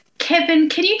Kevin,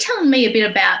 can you tell me a bit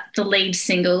about the lead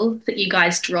single that you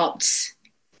guys dropped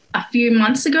a few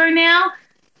months ago now?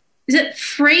 Is it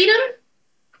Freedom?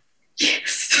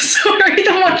 Yes. Sorry,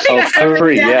 the one thing I have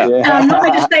written down. Yeah. I'm not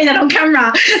going to say that on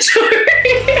camera.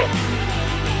 Sorry.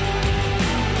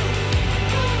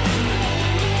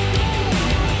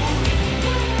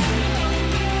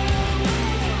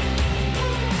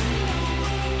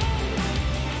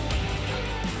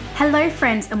 Hello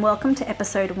friends and welcome to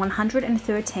episode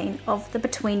 113 of the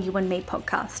Between You and Me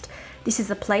podcast. This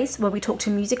is a place where we talk to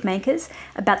music makers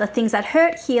about the things that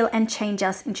hurt, heal and change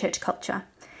us in church culture.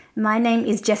 My name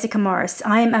is Jessica Morris.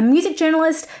 I am a music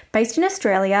journalist based in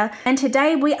Australia, and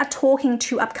today we are talking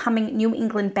to upcoming New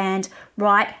England band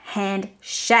Right Hand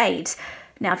Shade.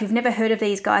 Now, if you've never heard of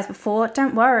these guys before,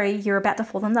 don't worry, you're about to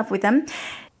fall in love with them.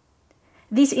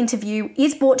 This interview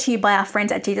is brought to you by our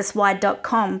friends at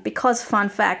JesusWired.com because, fun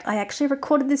fact, I actually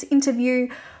recorded this interview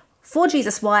for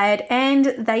Jesus Wired and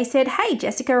they said, hey,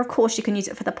 Jessica, of course you can use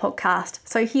it for the podcast.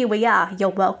 So here we are. You're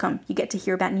welcome. You get to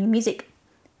hear about new music.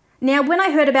 Now, when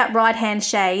I heard about Right Hand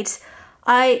Shade,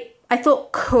 I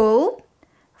thought, cool,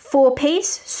 4-piece,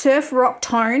 surf rock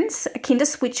tones, akin to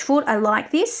Switchfoot. I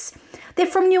like this. They're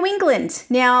from New England.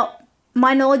 Now,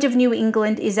 my knowledge of New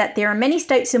England is that there are many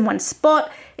states in one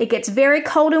spot. It gets very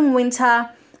cold in winter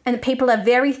and the people have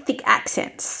very thick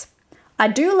accents. I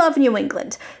do love New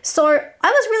England. So I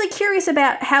was really curious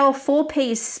about how a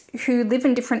 4-piece who live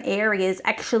in different areas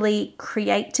actually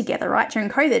create together, right, during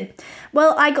COVID.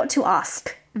 Well, I got to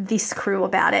ask this crew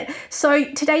about it. So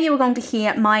today you are going to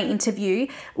hear my interview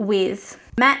with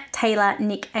Matt, Taylor,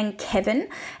 Nick and Kevin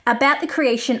about the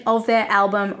creation of their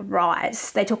album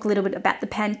Rise. They talk a little bit about the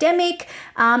pandemic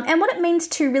and what it means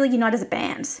to really unite as a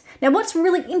band. Now, what's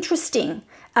really interesting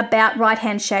about Right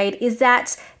Hand Shade is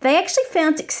that they actually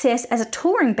found success as a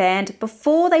touring band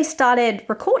before they started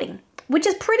recording, which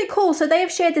is pretty cool. So they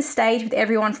have shared the stage with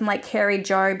everyone from like Kerry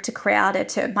Job to Crowder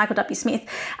to Michael W. Smith.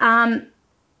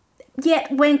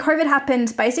 Yet when COVID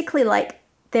happened, basically like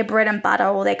their bread and butter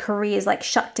or their careers like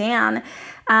shut down.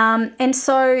 And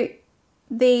so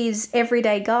these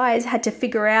everyday guys had to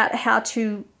figure out how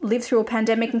to live through a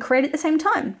pandemic and create at the same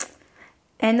time.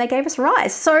 And they gave us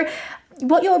Rise. So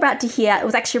what you're about to hear, it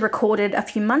was actually recorded a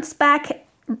few months back.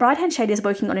 Right Hand Shade is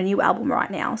working on a new album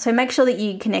right now. So make sure that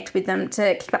you connect with them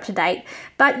to keep up to date.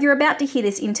 But you're about to hear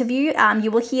this interview.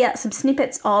 You will hear some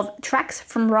snippets of tracks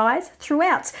from Rise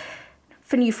throughout.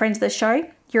 For new friends of the show,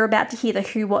 you're about to hear the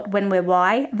who, what, when, where,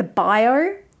 why, the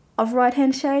bio of Right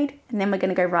Hand Shade, and then we're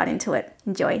going to go right into it.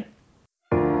 Enjoy.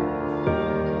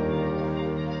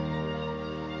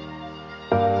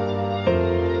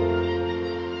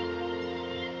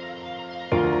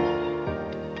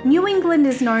 New England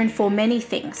is known for many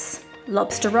things.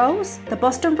 Lobster rolls, the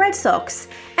Boston Red Sox,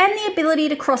 and the ability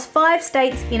to cross 5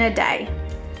 states in a day.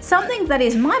 Something that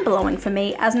is mind-blowing for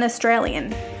me as an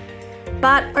Australian.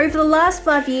 But over the last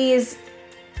 5 years,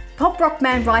 pop rock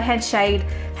band Right Hand Shade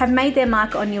have made their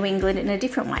mark on New England in a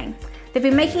different way. They've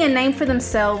been making a name for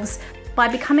themselves by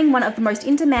becoming one of the most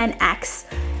in-demand acts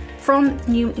from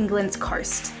New England's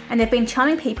coast. And they've been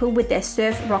charming people with their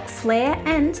surf rock flair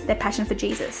and their passion for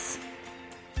Jesus.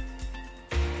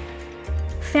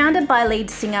 Founded by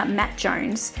lead singer Matt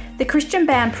Jones, the Christian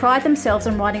band pride themselves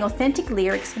on writing authentic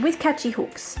lyrics with catchy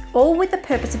hooks, all with the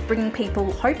purpose of bringing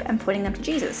people hope and pointing them to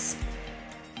Jesus.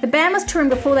 The band was touring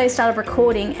before they started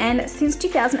recording, and since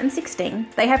 2016,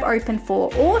 they have opened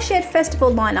for or shared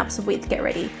festival lineups with, get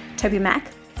ready, Toby Mac,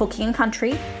 For King &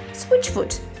 Country,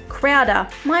 Switchfoot, Crowder,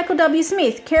 Michael W.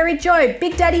 Smith, Kerry Job,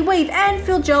 Big Daddy Weave, and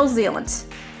Phil Joel Zealand.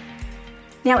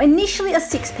 Now, initially a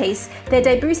 6-piece, their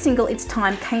debut single, It's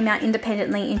Time, came out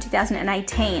independently in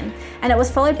 2018, and it was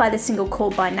followed by the single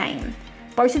Called by Name.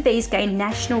 Both of these gained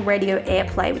national radio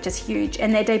airplay, which is huge,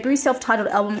 and their debut self-titled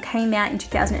album came out in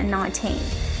 2019,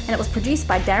 and it was produced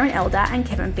by Darren Elder and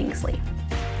Kevin Bingsley.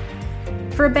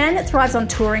 For a band that thrives on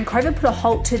touring, COVID put a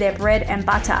halt to their bread and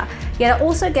butter, yet it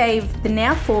also gave the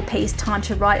now 4-piece time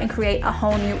to write and create a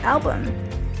whole new album.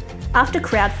 After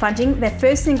crowdfunding, their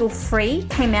first single, Free,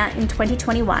 came out in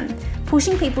 2021,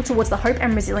 pushing people towards the hope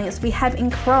and resilience we have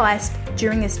in Christ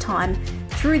during this time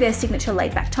through their signature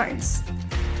laid-back tones.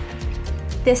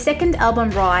 Their second album,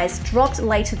 Rise, dropped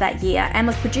later that year and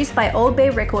was produced by Old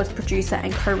Bear Records producer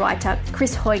and co-writer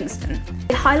Chris Hoingston.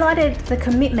 It highlighted the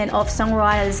commitment of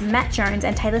songwriters Matt Jones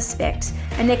and Taylor Specht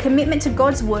and their commitment to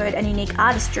God's word and unique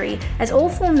artistry, as all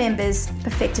 4 members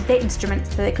perfected their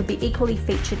instruments so they could be equally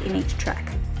featured in each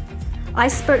track. I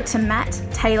spoke to Matt,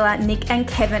 Taylor, Nick and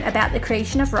Kevin about the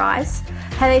creation of Rise,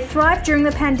 how they thrived during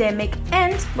the pandemic,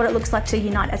 and what it looks like to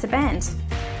unite as a band.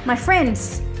 My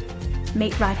friends,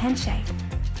 meet Right Hand Shade.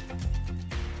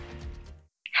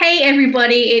 Hey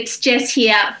everybody, it's Jess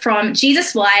here from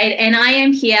Jesus Wide, and I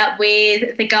am here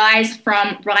with the guys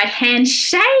from Right Hand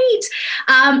Shade.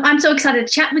 I'm so excited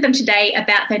to chat with them today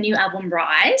about their new album,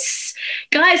 Rise.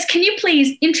 Guys, can you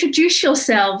please introduce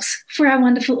yourselves for our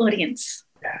wonderful audience?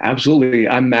 Absolutely.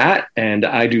 I'm Matt, and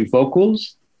I do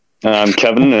vocals. I'm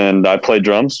Kevin, and I play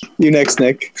drums. You next,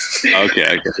 Nick.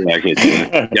 Okay.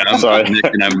 Yeah, I'm sorry, Nick,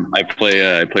 and I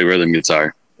play rhythm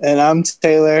guitar. And I'm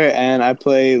Taylor, and I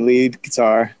play lead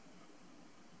guitar.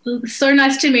 So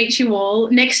nice to meet you all.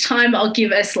 Next time I'll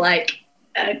give us like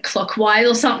a clockwise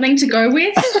or something to go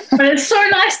with. But it's so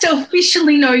nice to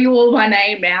officially know you all by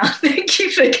name now. Thank you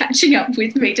for catching up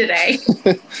with me today.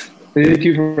 Thank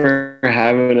you for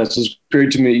having us. It's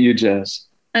great to meet you, Jess.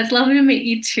 It's lovely to meet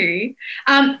you too.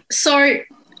 So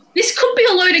this could be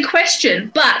a loaded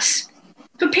question, but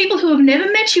for people who have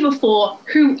never met you before,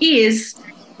 who is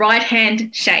Right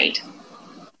Hand Shade?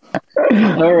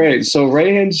 All right. So Right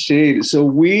Hand Shade. So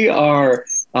we are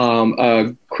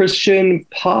a Christian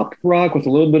pop rock with a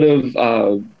little bit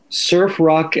of surf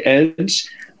rock edge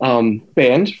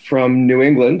band from New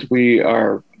England. We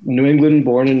are New England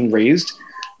born and raised.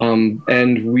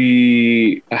 And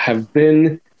we have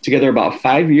been together about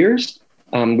 5 years.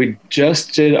 We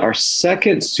just did our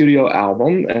second studio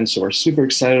album, and so we're super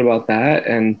excited about that.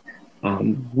 And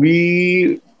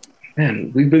we've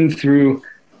been through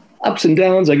ups and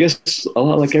downs, I guess, a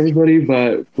lot like everybody,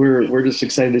 but we're just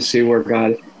excited to see where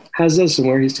God has us and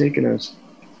where He's taken us.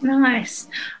 Nice.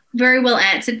 Very well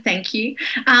answered. Thank you.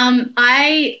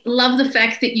 I love the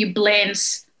fact that you blend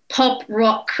pop,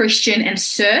 rock, Christian, and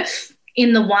surf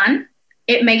in the one.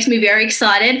 It makes me very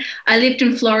excited. I lived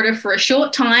in Florida for a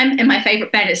short time, and my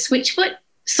favorite band is Switchfoot.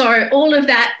 So all of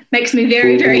that makes me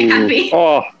very, very happy.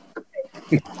 Oh,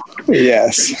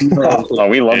 Yes. oh,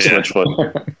 we love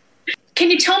Switchfoot. Can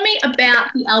you tell me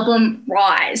about the album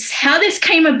Rise? How this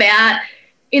came about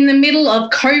in the middle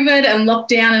of COVID and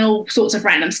lockdown and all sorts of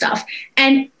random stuff?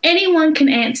 And anyone can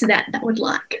answer that would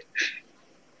like.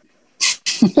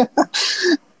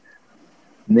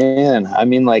 Man, I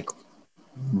mean, like,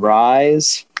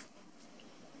 Rise.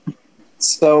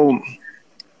 So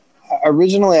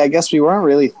originally, I guess we weren't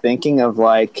really thinking of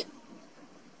like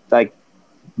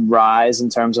Rise in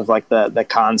terms of like the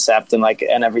concept and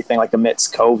everything, like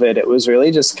amidst COVID. It was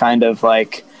really just kind of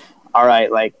like, all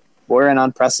right, like we're in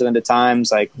unprecedented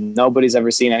times, like nobody's ever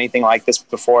seen anything like this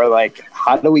before. Like,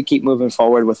 how do we keep moving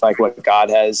forward with like what God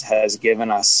has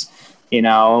given us, you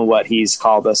know, what He's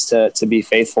called us to be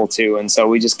faithful to? And so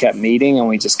we just kept meeting, and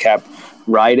we just kept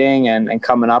writing and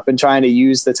coming up and trying to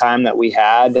use the time that we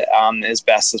had as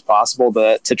best as possible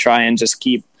to try and just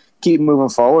keep moving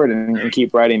forward and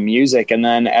keep writing music. And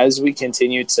then as we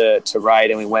continued to write,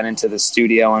 and we went into the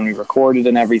studio and we recorded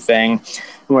and everything,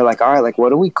 and we're like, all right, like, what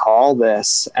do we call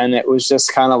this? And it was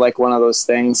just kind of like one of those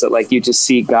things that like you just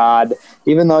see God,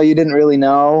 even though you didn't really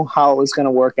know how it was going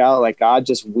to work out, like God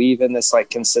just weaving this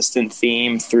like consistent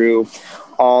theme through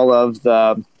all of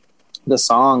the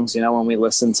songs. You know, when we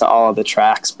listened to all of the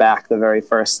tracks back the very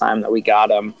first time that we got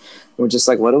them, we're just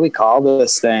like, what do we call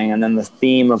this thing? And then the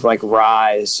theme of like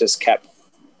Rise just kept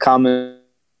coming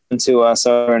to us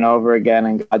over and over again,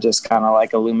 and God just kind of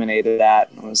like illuminated that,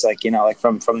 and it was like, you know, like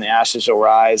from the ashes will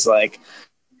rise, like,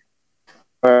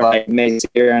 or like makes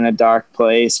you're in a dark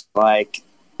place, like,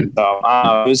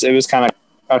 so it was kind of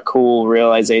a cool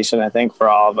realization, I think, for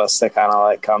all of us to kind of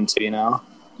like come to, you know.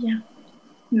 Yeah.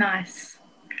 Nice.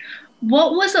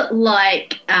 What was it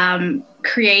like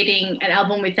creating an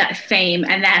album with that theme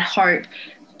and that hope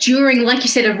during, like you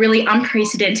said, a really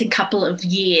unprecedented couple of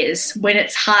years when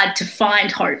it's hard to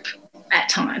find hope at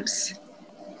times?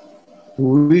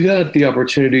 We got the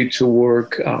opportunity to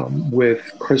work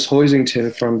with Chris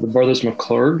Hoisington from the Brothers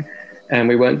McClurg, and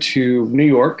we went to New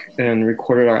York and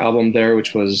recorded our album there,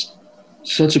 which was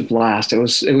such a blast. It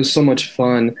was so much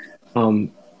fun.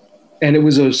 And it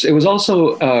was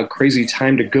also a crazy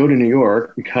time to go to New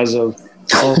York because of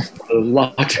all the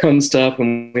lockdown stuff,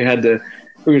 and we had to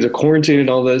quarantine and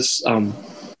all this.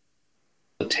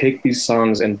 Take these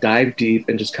songs and dive deep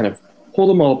and just kind of pull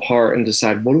them all apart and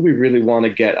decide, what do we really want to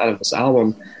get out of this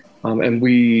album? And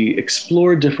we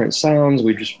explored different sounds.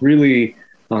 We just really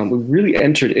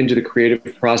entered into the creative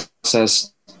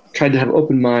process, tried to have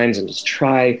open minds and just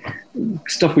try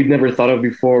stuff we'd never thought of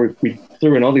before. We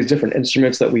threw in all these different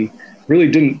instruments that we really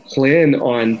didn't plan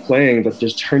on playing, but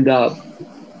just turned out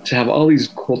to have all these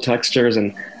cool textures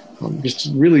and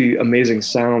just really amazing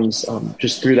sounds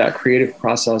just through that creative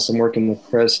process and working with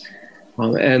Chris.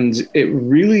 And it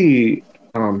really,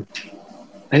 I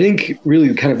think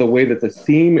really kind of the way that the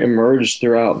theme emerged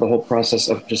throughout the whole process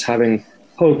of just having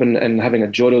hope and having a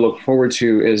joy to look forward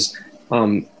to is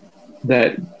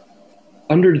that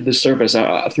under the surface,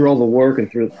 through all the work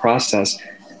and through the process,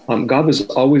 God was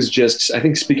always just, I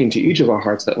think, speaking to each of our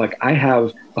hearts that, like, I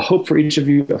have a hope for each of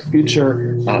you, a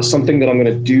future, something that I'm going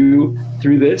to do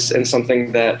through this, and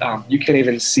something that you can't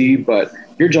even see, but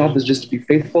your job is just to be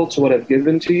faithful to what I've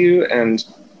given to you, and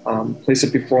place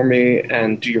it before me,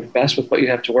 and do your best with what you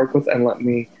have to work with, and let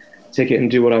me take it and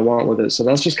do what I want with it. So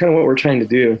that's just kind of what we're trying to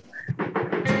do.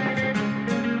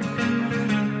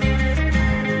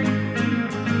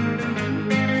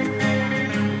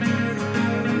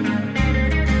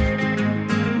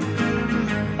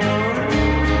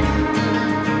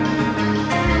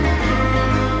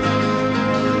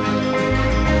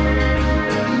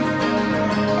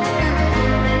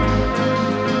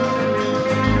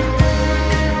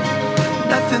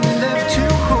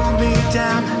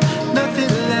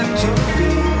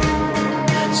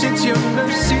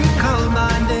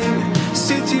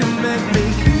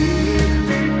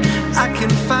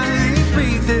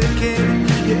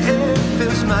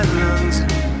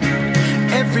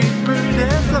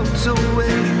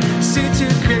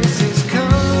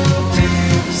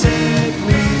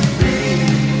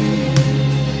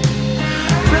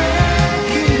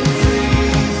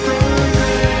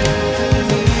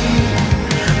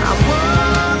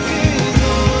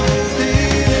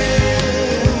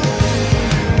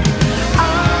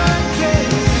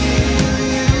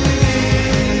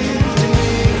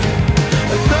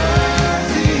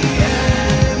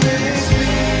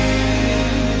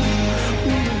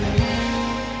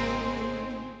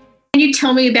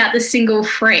 Tell me about the single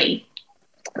Free.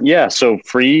 Yeah, so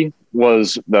Free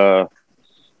was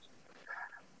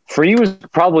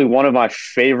probably one of my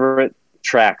favorite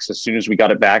tracks. As soon as we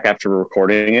got it back after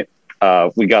recording it,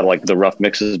 we got like the rough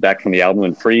mixes back from the album,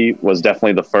 and Free was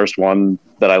definitely the first one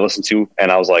that I listened to,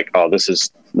 and I was like, oh, this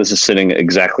is sitting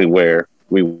exactly where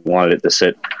we wanted it to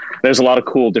sit. There's a lot of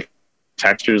cool different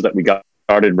textures that we got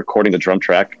started recording the drum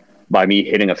track by me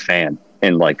hitting a fan.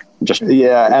 And like just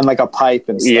and like a pipe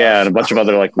and stuff. Yeah, and a bunch of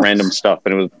other like random stuff,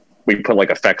 and we put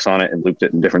like effects on it and looped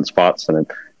it in different spots, and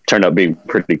it turned out being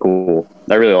pretty cool.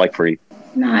 I really like Free.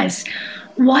 Nice.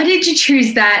 Why did you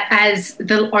choose that as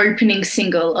the opening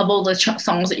single of all the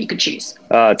songs that you could choose?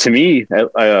 To me,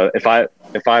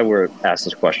 if I were asked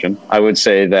this question, I would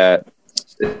say that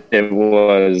it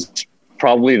was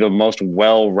probably the most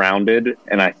well-rounded,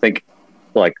 and I think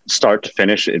like start to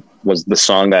finish, it was the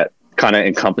song that kind of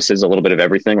encompasses a little bit of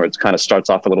everything, where it kind of starts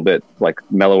off a little bit like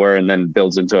mellower and then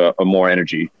builds into a more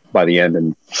energy by the end.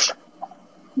 And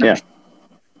yeah.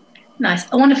 Nice.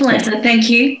 A wonderful answer. Thank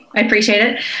you. I appreciate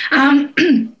it.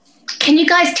 Can you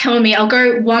guys tell me, I'll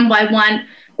go one by one,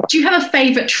 do you have a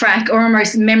favorite track or a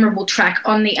most memorable track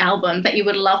on the album that you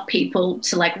would love people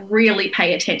to like really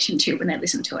pay attention to when they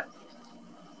listen to it?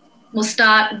 We'll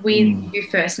start with you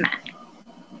first, Matt.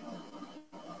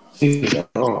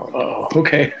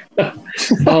 Okay.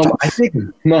 I think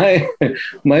my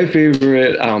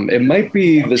favorite, it might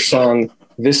be the song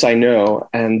 "This I Know,"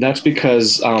 and that's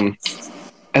because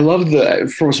I love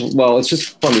it's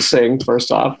just fun to sing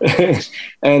first off,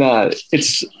 and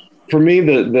it's for me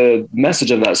the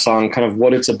message of that song, kind of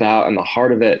what it's about, and the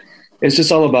heart of it. It's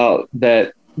just all about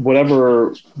that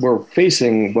whatever we're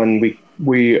facing when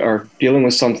we are dealing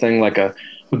with something like a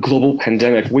global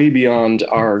pandemic, way beyond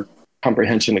our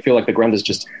comprehension. We feel like the ground is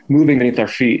just moving beneath our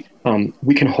feet.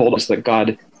 We can hold us that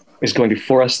God is going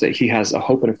before us, that he has a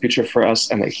hope and a future for us,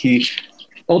 and that he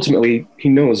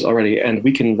knows already, and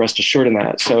we can rest assured in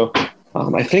that. So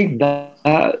I think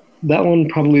that one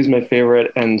probably is my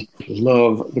favorite, and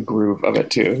love the groove of it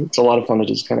too. It's a lot of fun to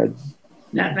just kind of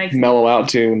mellow out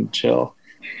to and chill.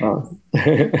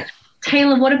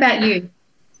 Taylor, what about you?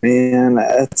 Man,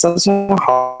 it's such a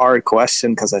hard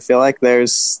question, because I feel like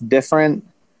there's different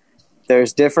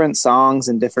songs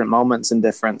and different moments and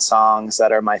different songs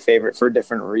that are my favorite for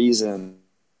different reasons.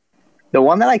 The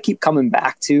one that I keep coming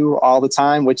back to all the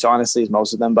time, which honestly is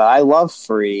most of them, but I love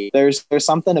Free. There's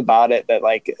something about it that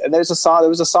like, there was a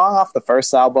song off the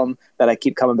first album that I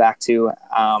keep coming back to.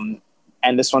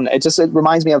 And this one, it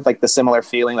reminds me of like the similar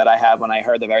feeling that I had when I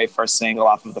heard the very first single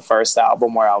off of the first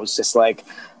album, where I was just like,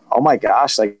 oh my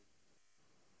gosh, like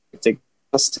to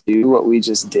just do what we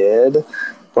just did.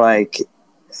 Like,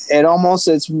 it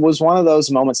was one of those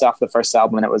moments off the first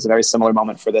album, and it was a very similar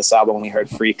moment for this album when we heard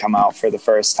Free come out for the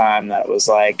first time, that it was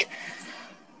like,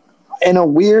 in a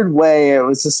weird way, it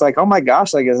was just like, oh my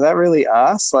gosh, like, is that really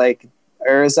us? Like,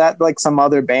 or is that like some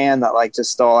other band that like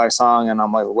just stole our song and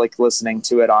I'm like listening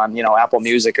to it on, Apple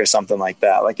Music or something like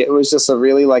that. Like, it was just a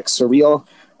really like surreal,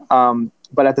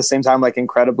 but at the same time, like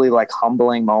incredibly like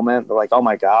humbling moment. Like, oh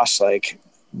my gosh, like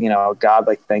God,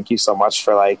 like, thank you so much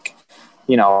for, like,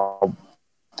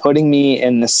 putting me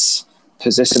in this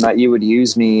position that you would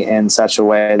use me in such a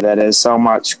way that is so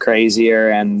much crazier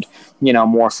and,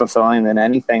 more fulfilling than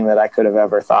anything that I could have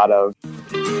ever thought of.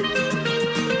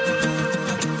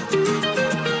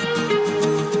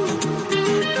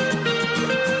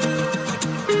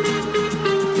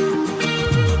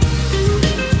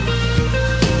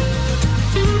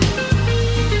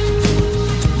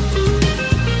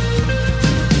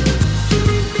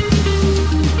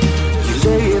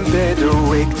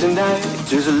 Awake tonight,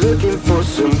 just looking for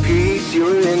some peace.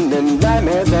 You're in a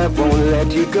nightmare that won't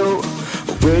let you go.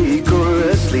 Awake or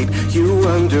asleep, you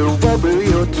wonder what will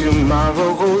your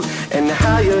tomorrow hold and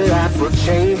how your life will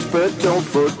change. But don't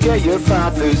forget your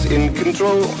Father's in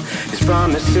control. His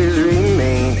promises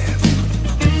remain.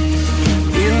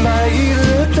 It might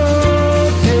look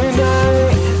dark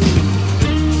tonight,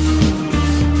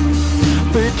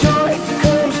 but joy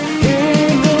comes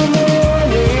in the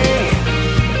morning.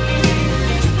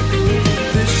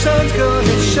 The sun's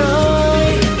gonna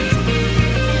shine.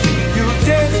 You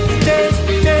dance, dance,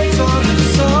 dance on the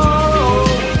soul.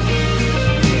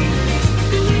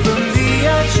 From the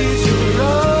ashes you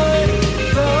run,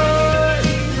 run,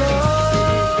 run.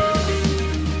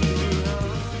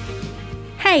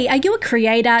 Hey, are you a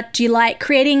creator? Do you like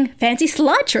creating fancy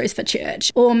slideshows for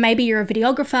church? Or maybe you're a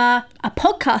videographer, a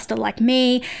podcaster like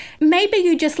me. Maybe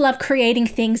you just love creating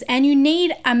things and you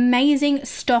need amazing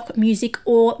stock music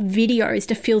or videos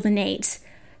to fill the needs.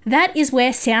 That is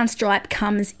where Soundstripe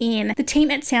comes in. The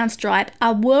team at Soundstripe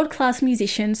are world-class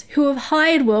musicians who have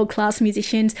hired world-class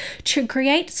musicians to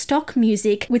create stock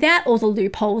music without all the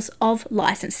loopholes of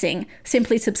licensing.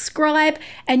 Simply subscribe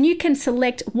and you can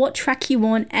select what track you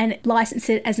want and license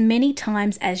it as many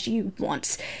times as you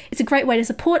want. It's a great way to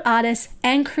support artists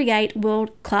and create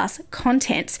world-class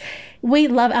content. We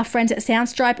love our friends at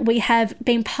Soundstripe. We have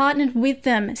been partnered with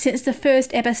them since the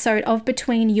first episode of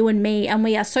Between You and Me, and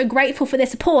we are so grateful for their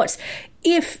support.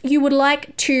 If you would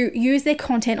like to use their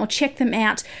content or check them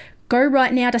out, go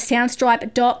right now to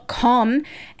soundstripe.com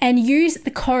and use the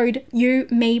code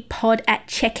UMePod at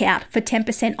checkout for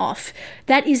 10% off.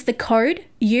 That is the code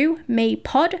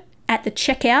UMePod at the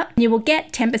checkout, and you will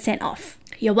get 10% off.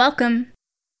 You're welcome.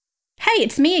 Hey,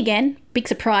 it's me again. Big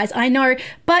surprise, I know.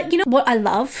 But you know what I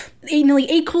love? Nearly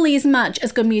equally as much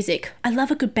as good music. I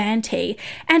love a good band tee.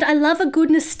 And I love a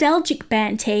good nostalgic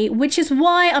band tee, which is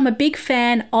why I'm a big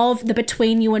fan of the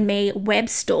Between You and Me web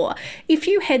store. If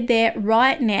you head there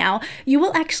right now, you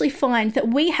will actually find that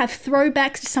we have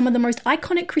throwbacks to some of the most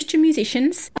iconic Christian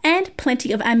musicians and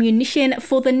plenty of ammunition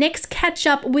for the next catch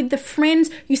up with the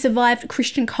friends you survived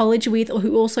Christian college with or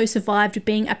who also survived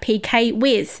being a PK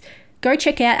with. Go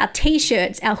check out our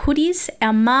t-shirts, our hoodies,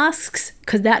 our masks,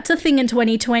 because that's a thing in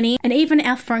 2020, and even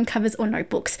our phone covers or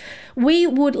notebooks. We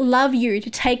would love you to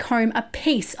take home a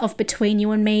piece of Between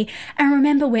You and Me, and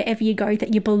remember wherever you go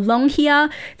that you belong here,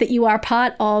 that you are a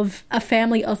part of a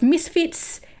family of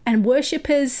misfits and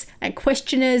worshippers and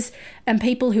questioners and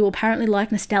people who apparently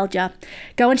like nostalgia.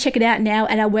 Go and check it out now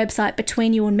at our website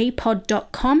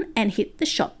betweenyouandmepod.com and hit the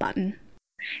shop button.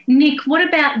 Nick, what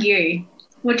about you?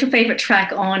 What's your favourite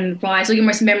track on Rise, or your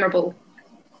most memorable?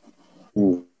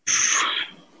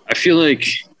 I feel like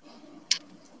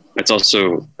that's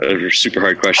also a super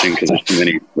hard question because there's too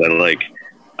many that I like.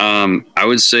 I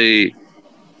would say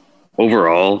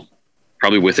overall,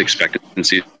 probably With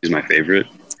Expectancy is my favorite.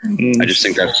 I just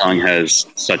think that song has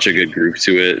such a good groove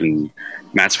to it, and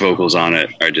Matt's vocals on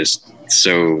it are just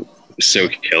so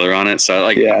killer on it.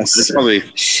 So that's probably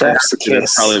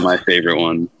my favorite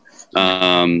one.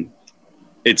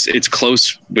 It's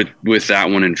close with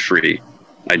that one and Free.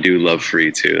 I do love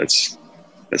Free too. That's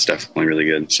definitely really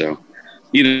good. So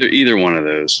either one of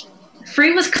those.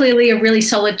 Free was clearly a really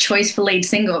solid choice for lead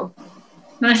single.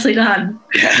 Nicely done.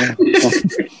 Yeah.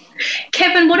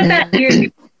 Kevin, what about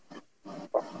you?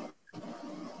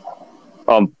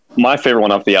 My favorite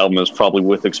one off the album is probably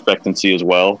With Expectancy as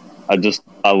well. I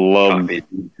love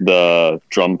the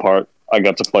drum part I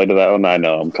got to play to that one. I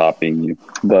know I'm copying you,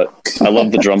 but I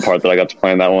love the drum part that I got to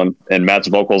play in that one. And Matt's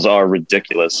vocals are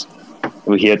ridiculous.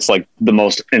 He hits like the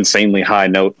most insanely high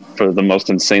note for the most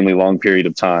insanely long period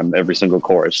of time, every single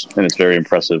chorus. And it's very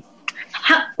impressive.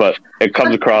 But it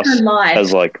comes across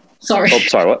as like, sorry,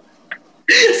 what?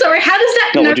 Sorry, how does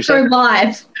that note go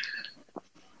live?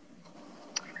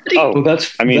 Well,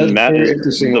 Matt's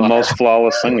the most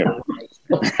flawless singer.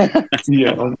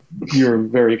 Yeah, you're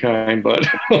very kind, but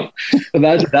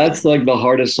that's like the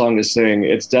hardest song to sing.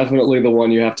 It's definitely the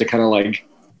one you have to kind of like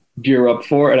gear up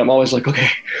for. And I'm always like, okay,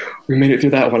 we made it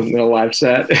through that one in a live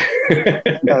set.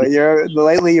 No,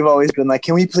 lately you've always been like,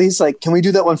 can we please, like, can we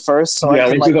do that one first? So yeah,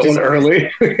 I can, let's do like, that one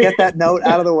early. get that note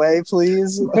out of the way,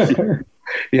 please.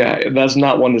 Yeah, that's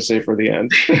not one to say for the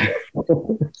end.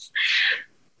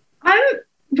 I'm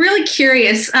really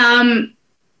curious.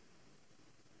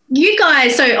 You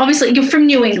guys, so obviously you're from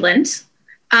New England.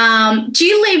 Do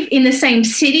you live in the same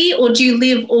city, or do you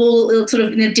live all sort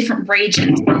of in a different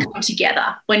regions and come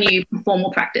together when you perform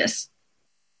or practice?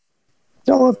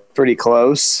 They all live pretty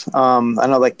close. I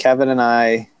know, like, Kevin and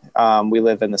I, we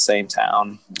live in the same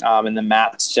town, and then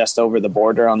Matt's just over the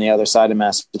border on the other side of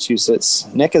Massachusetts.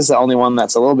 Nick is the only one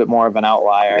that's a little bit more of an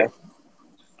outlier.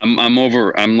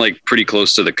 I'm like pretty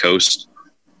close to the coast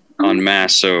on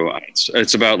Mass, so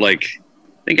it's about, like,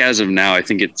 I think as of now, I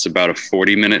think it's about a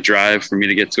 40-minute drive for me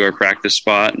to get to our practice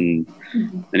spot and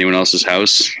anyone else's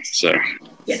house. So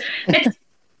yeah,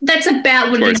 that's about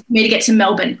what it is for me to get to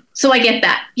Melbourne. So I get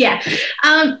that. Yeah.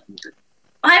 I'm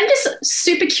just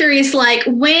super curious, like,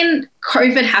 when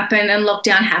COVID happened and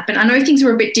lockdown happened, I know things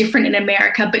were a bit different in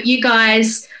America, but you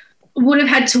guys would have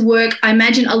had to work, I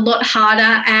imagine, a lot harder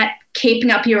at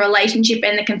keeping up your relationship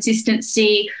and the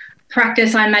consistency.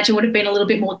 Practice, I imagine, would have been a little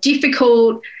bit more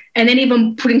difficult. And then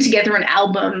even putting together an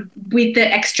album with the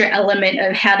extra element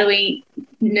of how do we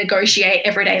negotiate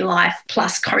everyday life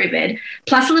plus COVID,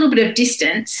 plus a little bit of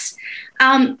distance.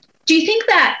 Do you think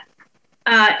that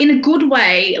in a good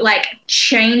way, like,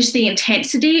 changed the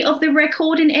intensity of the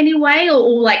record in any way,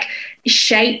 or like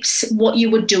shaped what you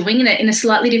were doing in a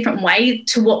slightly different way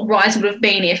to what Rise would have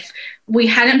been if we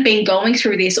hadn't been going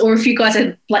through this, or if you guys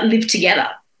had, like, lived together?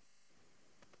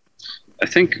 I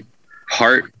think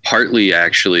partly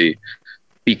actually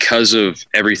because of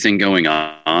everything going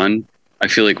on. I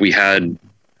feel like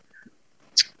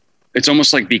it's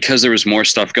almost like because there was more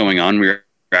stuff going on, we were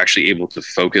actually able to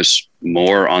focus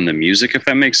more on the music, if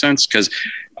that makes sense. Because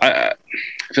I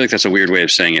feel like that's a weird way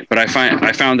of saying it, but I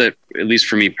found that, at least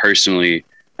for me personally,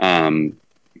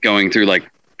 going through,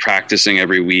 like, practicing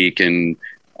every week and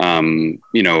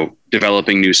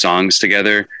developing new songs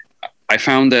together, I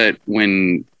found that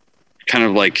when kind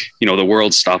of, like, the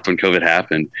world stopped when COVID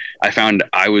happened, I found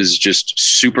I was just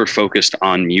super focused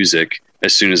on music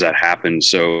as soon as that happened.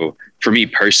 So for me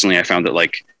personally, I found that,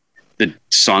 like, the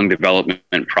song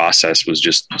development process was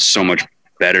just so much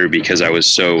better because I was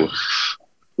so,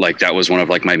 like, that was one of,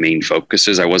 like, my main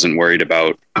focuses. I wasn't worried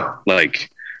about, like,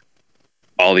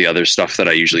 all the other stuff that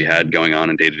I usually had going on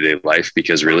in day-to-day life,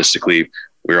 because realistically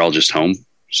we were all just home.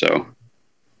 So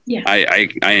yeah,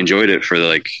 I enjoyed it for,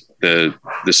 like, the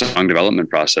song development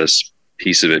process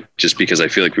piece of it, just because I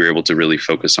feel like we were able to really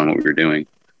focus on what we were doing.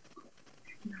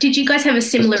 Did you guys have a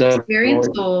similar experience,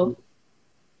 or?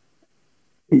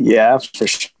 Yeah, for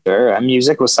sure.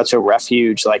 Music was such a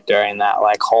refuge, like, during that,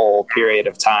 like, whole period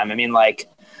of time. I mean, like,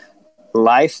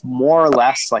 life more or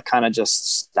less, like, kind of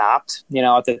just stopped.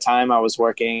 At the time I was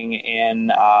working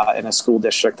in a school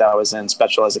district that was in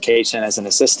special education as an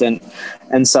assistant.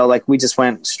 And so, like, we just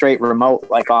went straight remote,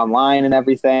 like, online and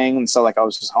everything. And so, like, I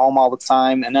was just home all the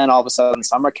time. And then all of a sudden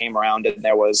summer came around and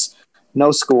there was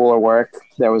no school or work.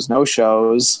 There was no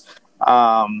shows.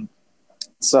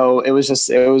 So it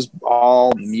was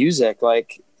all music.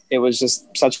 Like, it was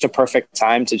just such a perfect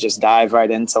time to just dive right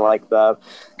into, like, the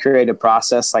creative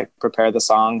process, like, prepare the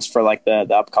songs for, like, the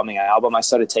upcoming album. I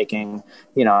started taking,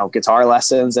 guitar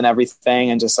lessons and everything,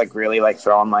 and just, like, really, like,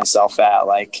 throwing myself at,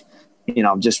 like,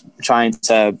 just trying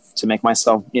to make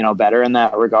myself, better in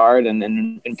that regard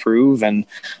and improve. And,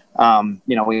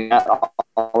 we had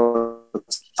all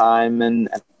the time and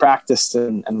practiced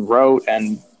and wrote,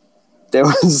 and there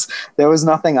was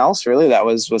nothing else really that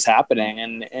was happening.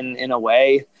 And in a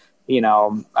way, I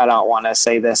don't want to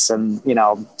say this and,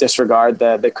 disregard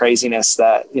the craziness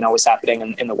that, was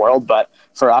happening in the world. But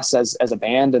for us as a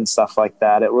band and stuff like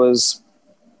that, it was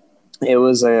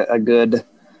a good,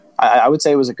 I would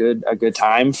say it was a good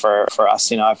time for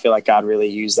us. I feel like God really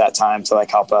used that time to,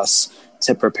 like, help us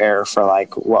to prepare for,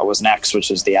 like, what was next, which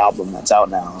is the album that's out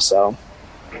now. So.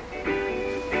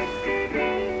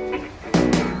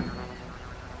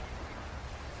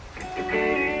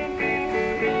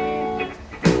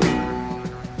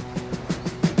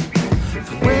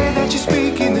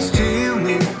 Speaking the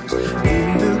stillness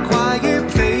in the quiet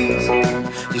place,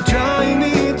 you're drawing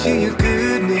me into your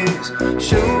goodness,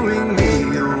 showing me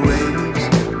your ways.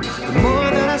 The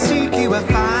more that I seek you, I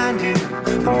find you.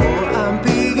 The more I'm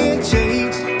being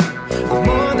chased. The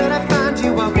more that I find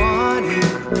you, I want you.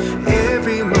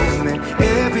 Every moment,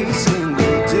 every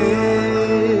single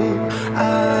day,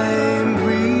 I'm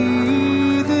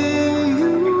breathing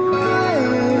you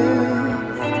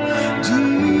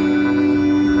in.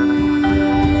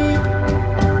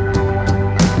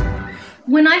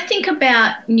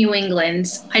 New England,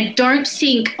 I don't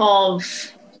think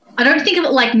of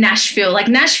it like Nashville. Like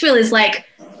Nashville is like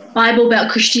Bible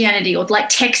Belt Christianity, or like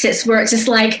Texas, where it's just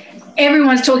like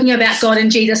everyone's talking about God and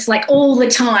Jesus like all the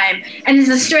time. And as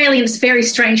an Australian, it's very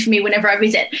strange for me whenever I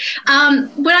visit.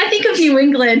 When I think of New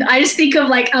England, I just think of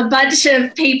like a bunch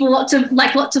of people, lots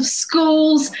of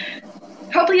schools,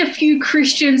 probably a few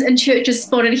Christians and churches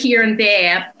spotted here and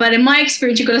there. But in my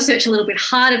experience, you've got to search a little bit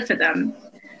harder for them.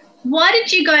 Why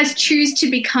did you guys choose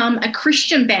to become a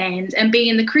Christian band and be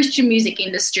in the Christian music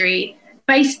industry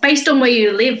based on where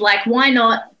you live? Like, why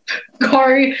not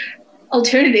go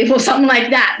alternative or something like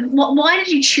that? Why did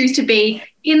you choose to be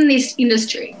in this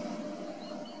industry?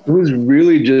 It was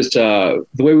really just the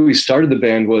way we started the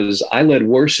band was I led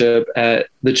worship at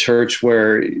the church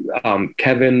where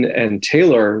Kevin and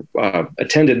Taylor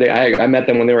attended. I met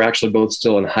them when they were actually both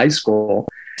still in high school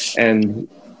and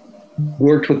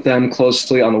worked with them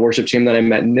closely on the worship team. Then I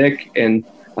met Nick in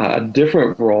a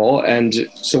different role. And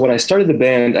so when I started the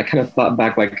band, I kind of thought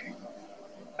back, like,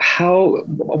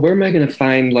 where am I going to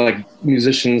find like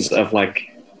musicians of like,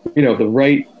 you know, the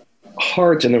right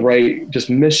heart and the right just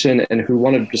mission and who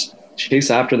want to just chase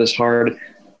after this hard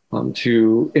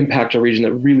to impact a region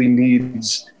that really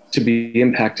needs to be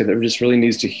impacted, that just really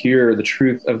needs to hear the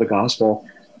truth of the gospel.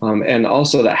 And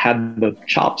also that had the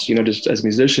chops, you know, just as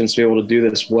musicians to be able to do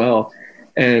this well.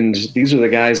 And these are the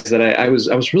guys that I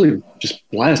was really just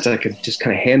blessed. I could just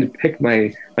kind of hand pick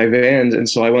my band. And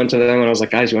so I went to them and I was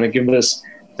like, guys, you want to give this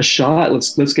a shot?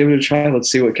 Let's give it a try.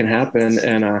 Let's see what can happen.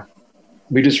 And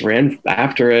we just ran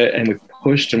after it and we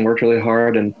pushed and worked really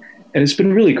hard. And it's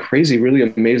been really crazy, really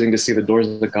amazing to see the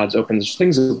doors that God's opened. There's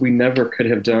things that we never could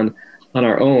have done on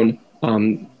our own.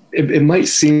 It might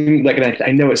seem like, and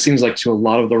I know it seems like to a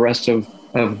lot of the rest of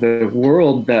the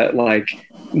world that like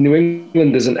New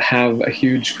England doesn't have a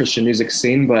huge Christian music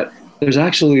scene, but there's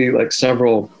actually like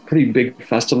several pretty big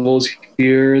festivals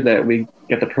here that we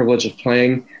get the privilege of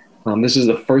playing. This is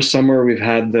the first summer we've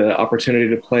had the opportunity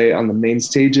to play on the main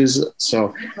stages.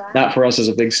 So that for us is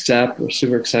a big step. We're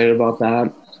super excited about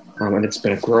that. And it's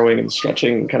been a growing and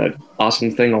stretching kind of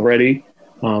awesome thing already.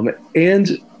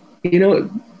 And, you know,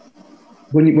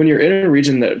 when you're in a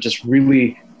region that just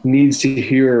really needs to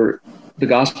hear the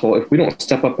gospel, if we don't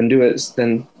step up and do it,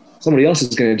 then somebody else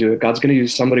is going to do it. God's going to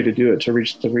use somebody to do it to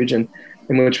reach the region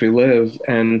in which we live.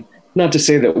 And not to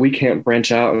say that we can't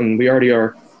branch out, and we already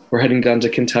are. We're heading down to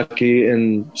Kentucky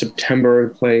in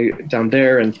September, play down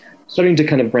there, and starting to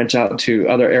kind of branch out to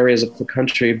other areas of the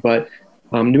country. But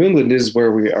New England is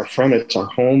where we are from. It's our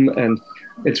home, and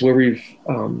it's where we've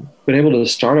been able to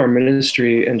start our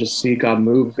ministry and just see God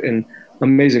move in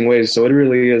amazing ways. So it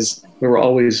really is where we're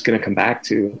always going to come back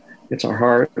to. It's our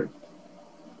heart.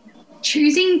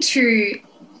 Choosing to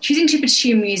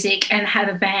pursue music and have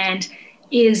a band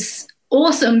is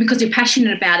awesome because you're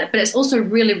passionate about it, but it's also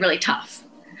really, really tough.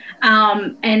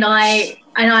 And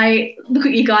I look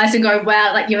at you guys and go,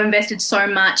 wow, like you've invested so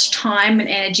much time and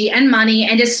energy and money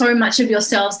and just so much of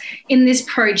yourselves in this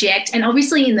project. And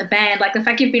obviously in the band, like the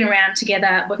fact you've been around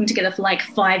together, working together for like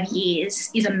 5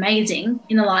 years is amazing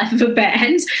in the life of a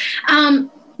band.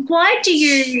 Why do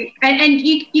you, and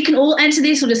you can all answer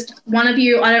this or just one of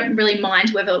you, I don't really mind,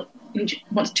 whoever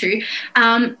wants to,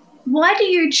 why do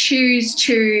you choose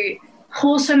to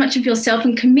pour so much of yourself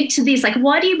and commit to this? Like,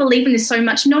 why do you believe in this so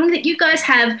much, knowing that you guys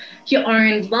have your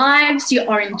own lives, your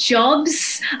own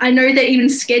jobs? I know that even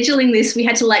scheduling this, we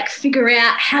had to like figure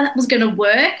out how that was going to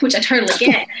work, which I totally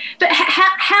get. But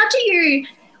how do you,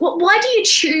 why do you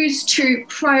choose to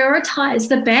prioritize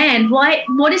the band?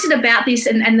 What is it about this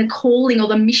and the calling or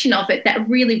the mission of it that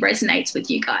really resonates with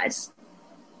you guys?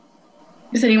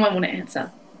 Does anyone want to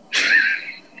answer?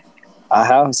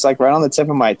 It's like right on the tip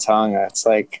of my tongue. It's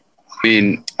like, I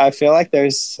mean, I feel like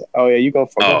there's. Oh yeah, you go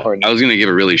for it. I was going to give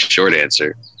a really short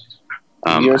answer.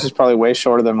 Yours is probably way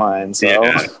shorter than mine. So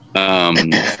yeah,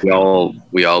 we all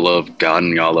love God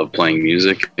and we all love playing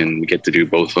music, and we get to do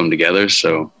both of them together.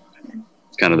 So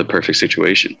it's kind of the perfect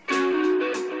situation.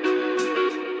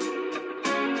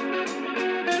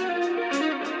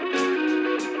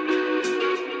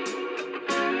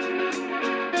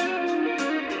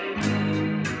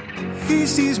 He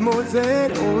sees more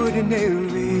than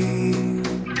ordinary.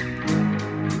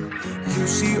 You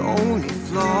see only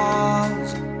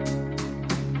flaws,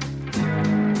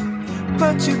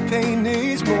 but your pain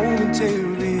is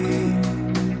momentary.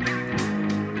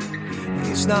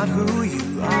 It's not who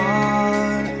you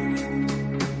are.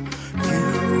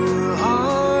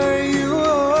 You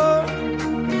are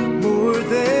more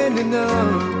than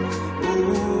enough.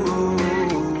 Oh,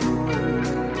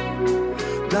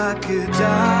 like a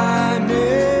diamond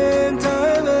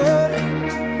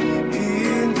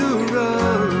in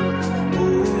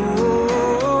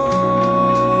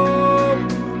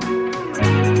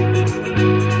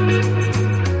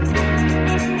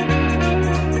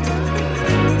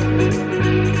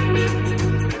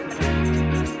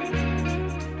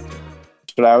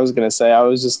I was going to say. I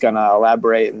was just going to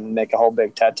elaborate and make a whole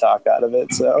big TED talk out of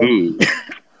it. So Ooh,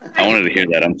 I wanted to hear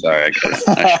that. I'm sorry.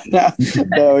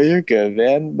 No, you're good,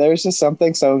 man. There's just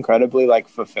something so incredibly like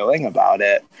fulfilling about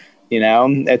it. You know,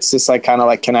 it's just like kind of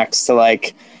like connects to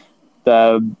like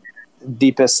the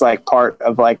deepest like part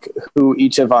of like who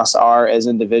each of us are as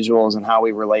individuals and how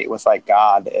we relate with like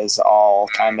God is all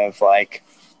kind of like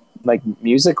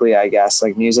musically, I guess.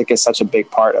 Like music is such a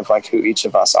big part of like who each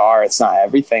of us are. It's not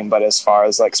everything, but as far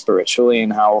as like spiritually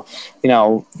and how, you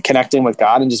know, connecting with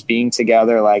God and just being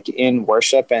together like in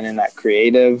worship and in that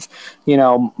creative, you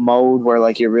know, mode where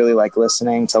like you're really like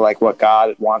listening to like what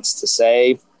God wants to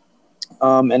say,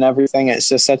 and everything. It's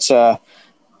just such a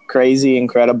crazy,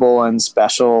 incredible, and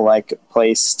special like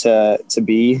place to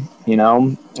be, you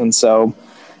know. And so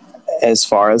as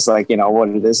far as like, you know, what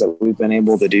it is that we've been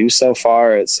able to do so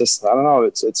far, it's just, I don't know,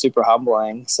 it's super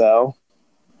humbling. So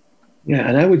yeah,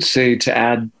 and I would say, to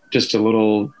add just a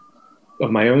little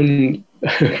of my own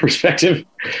perspective,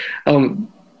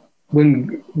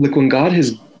 when God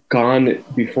has gone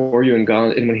before you and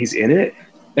when he's in it,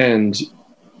 and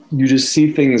you just see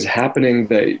things happening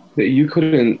that you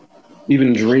couldn't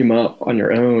even dream up on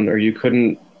your own, or you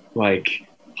couldn't like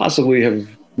possibly have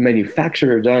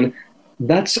manufactured or done,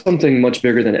 that's something much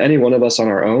bigger than any one of us on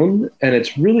our own. And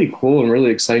it's really cool and really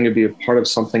exciting to be a part of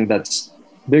something that's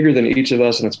bigger than each of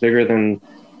us. And it's bigger than,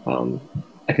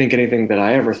 I think, anything that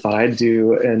I ever thought I'd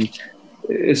do. And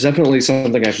it's definitely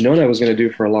something I've known I was going to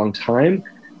do for a long time,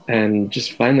 and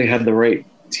just finally had the right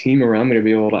team around me to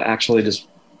be able to actually just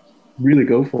really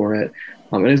go for it.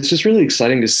 And it's just really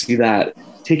exciting to see that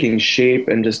taking shape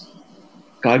and just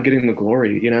God getting the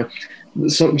glory. You know,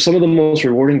 some of the most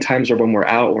rewarding times are when we're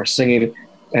out, we're singing,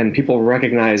 and people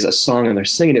recognize a song and they're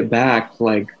singing it back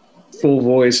like full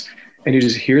voice, and you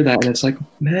just hear that, and it's like,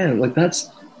 man, like that's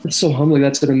so humbling.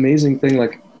 That's an amazing thing.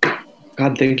 Like,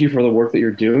 God, thank you for the work that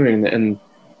you're doing and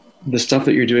the stuff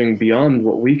that you're doing beyond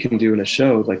what we can do in a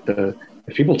show. Like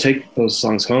if people take those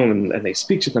songs home and they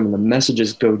speak to them and the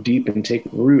messages go deep and take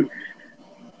root,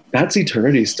 that's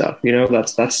eternity stuff. You know,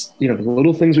 that's, you know, the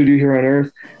little things we do here on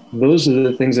earth, those are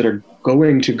the things that are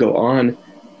going to go on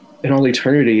in all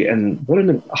eternity. And what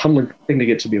a humbling thing to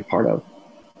get to be a part of.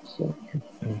 So,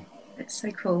 that's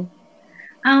so cool.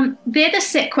 They're the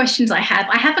set questions I have.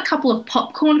 I have a couple of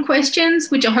popcorn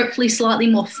questions, which are hopefully slightly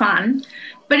more fun.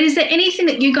 But is there anything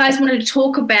that you guys wanted to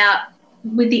talk about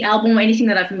with the album, or anything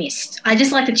that I've missed? I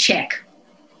just like to check.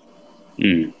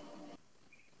 We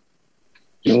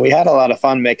had a lot of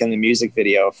fun making the music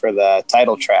video for the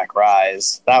title track,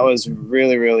 Rise. That was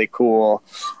really, really cool.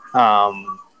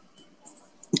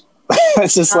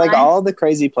 It's just like all the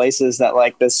crazy places that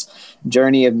like this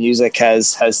journey of music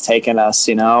has taken us,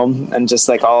 you know, and just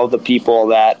like all the people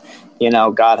that, you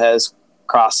know, God has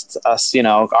crossed us, you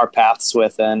know, our paths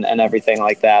with and everything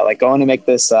like that. Like going to make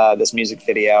this music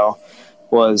video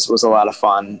was a lot of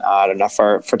fun. I don't know,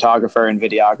 for photographer and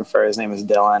videographer, his name is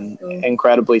Dylan,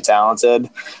 incredibly talented.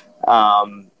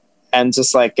 And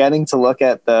just like getting to look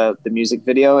at the music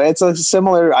video, it's a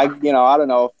similar, I don't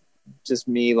know, just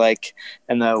me like,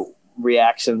 and the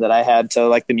reaction that I had to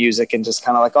like the music, and just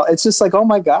kind of like, oh, it's just like, oh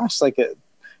my gosh,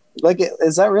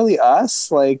 is that really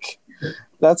us? Like,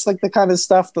 that's like the kind of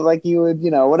stuff that like you would,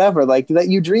 you know, whatever, like that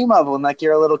you dream of when like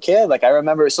you're a little kid. Like I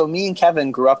remember, so me and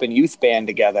Kevin grew up in youth band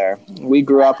together. We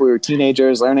were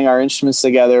teenagers learning our instruments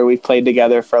together. We've played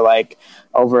together for like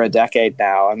over a decade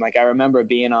now. And like, I remember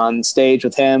being on stage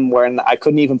with him when I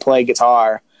couldn't even play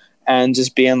guitar, and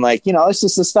just being like, you know, it's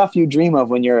just the stuff you dream of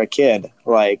when you're a kid,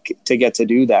 like to get to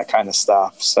do that kind of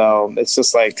stuff. So it's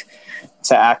just like,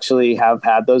 to actually have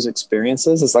had those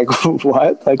experiences, it's like,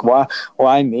 what? Like,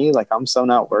 why me? Like, I'm so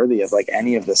not worthy of like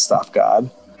any of this stuff, God.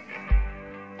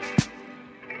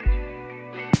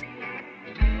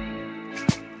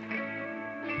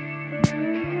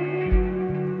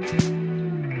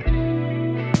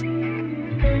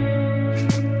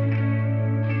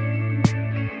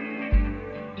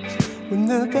 When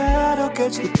the battle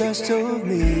gets the best of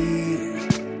me,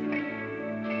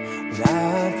 when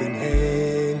I've been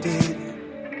handed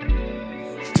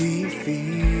defeat,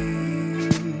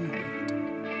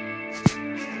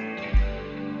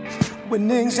 when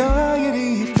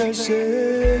anxiety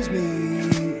presses me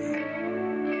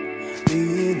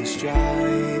in the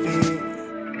striving,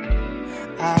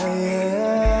 I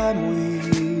am weak.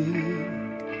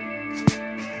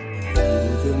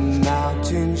 Though the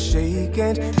mountains shake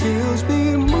and hills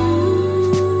be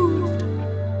moved,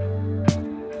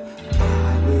 I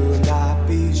will not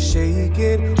be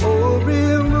shaken or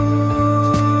removed.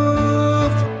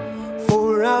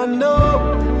 For I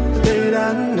know that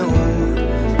I know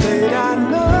that I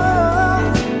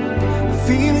know,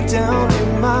 feel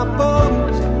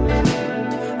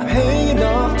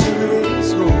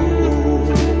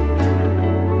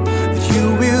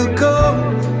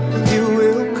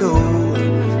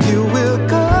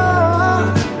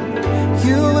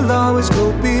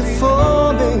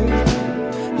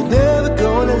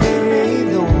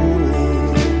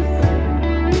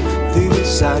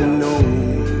yes I know.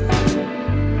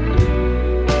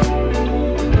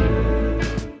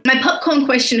 My popcorn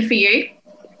question for you.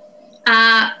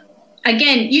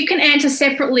 Again, you can answer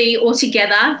separately or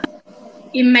together.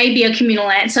 It may be a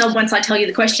communal answer once I tell you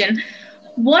the question.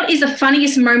 What is the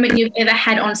funniest moment you've ever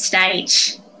had on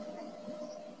stage?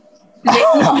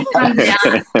 Does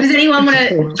anyone want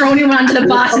to throw anyone under the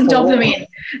bus and dob them in?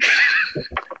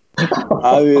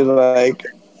 I mean, like,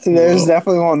 there's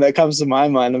definitely one that comes to my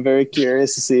mind. I'm very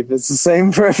curious to see if it's the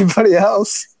same for everybody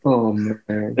else. Oh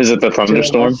man! Is it the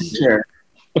thunderstorm? Sure.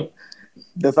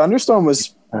 The thunderstorm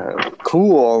was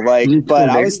cool, like, but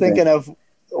I was thinking of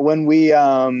when we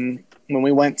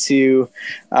went to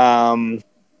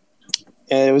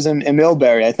it was in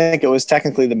Millbury. I think it was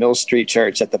technically the Mill Street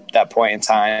Church at that point in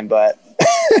time, but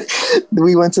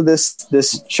we went to this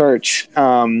church.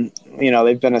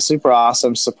 They've been a super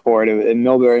awesome support in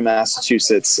Millbury,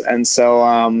 Massachusetts, and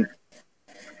so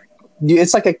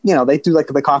it's like they do like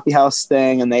the coffee house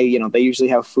thing, and they usually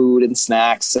have food and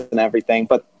snacks and everything.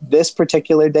 But this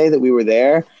particular day that we were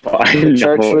there, the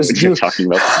church was talking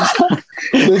about.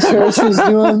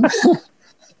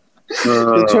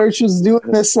 The church was doing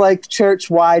this like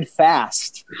church-wide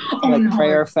fast,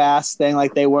 prayer fast thing.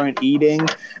 Like they weren't eating,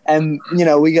 and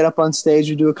we get up on stage,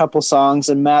 we do a couple songs,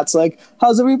 and Matt's like,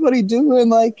 "How's everybody doing?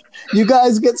 Like, you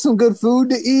guys get some good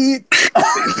food to eat?"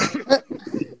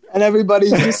 And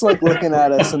everybody's just like looking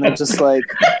at us, and they're just like,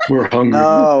 "We're hungry."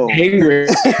 No. Hangry.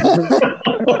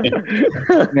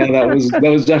 Yeah, that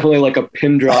was definitely like a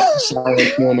pin drop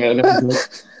silent moment. And I was like,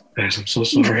 guys, I'm so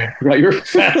sorry. I forgot you're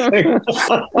fasting.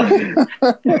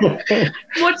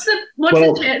 What's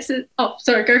the chances? Oh,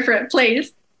 sorry, go for it,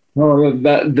 please. Oh,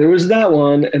 there was that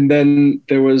one, and then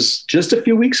there was just a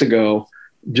few weeks ago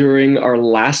during our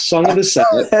last song of the set.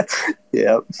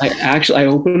 Yep. I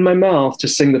opened my mouth to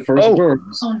sing the first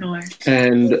verse. Oh no!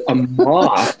 And a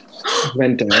moth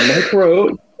went down my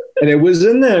throat, and it was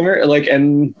in there. Like,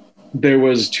 and there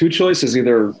was two choices: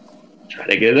 either try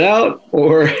to get it out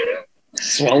or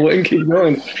swallow it and keep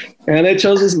going. And I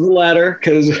chose the latter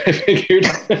because I figured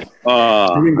at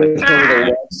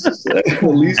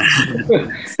least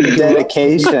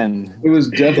dedication. It was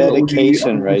definitely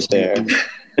dedication right there.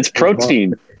 It's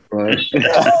protein. Right.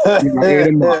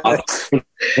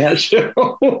 That show.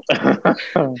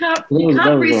 You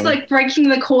can't risk like breaking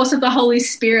the course of the Holy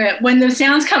Spirit when the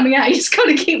sound's coming out. You just got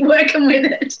to keep working with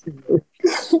it.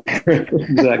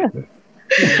 Exactly.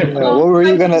 What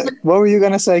were you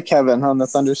gonna say, Kevin, on the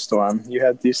thunderstorm?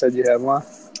 You said you had one.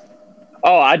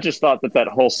 Oh, I just thought that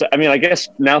whole set. I mean, I guess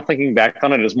now thinking back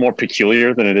on it is more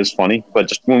peculiar than it is funny. But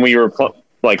just when we were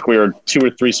we were 2 or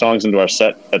 3 songs into our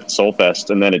set at Soulfest,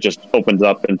 and then it just opened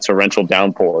up in torrential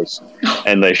downpours,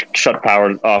 and they shut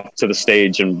power off to the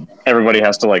stage, and everybody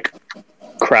has to like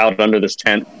crowd under this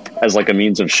tent as like a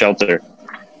means of shelter,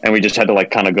 and we just had to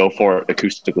like kind of go for it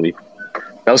acoustically.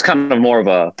 That was kind of more of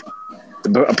a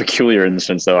peculiar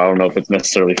instance, though. I don't know if it's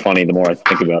necessarily funny the more I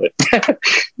think about it.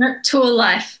 Tour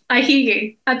life. I hear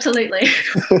you. Absolutely.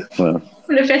 Well.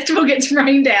 When a festival gets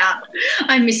rained out.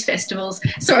 I miss festivals.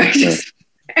 Sorry.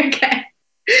 Okay.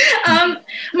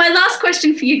 My last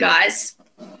question for you guys.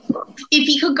 If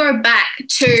you could go back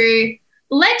to,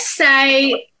 let's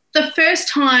say, the first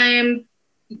time,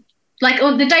 like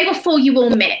or the day before you all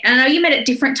met. And I know you met at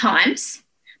different times.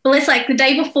 But let's like the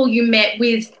day before you met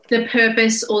with the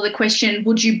purpose or the question,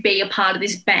 would you be a part of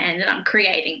this band that I'm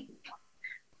creating?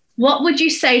 What would you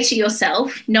say to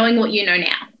yourself, knowing what you know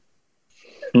now?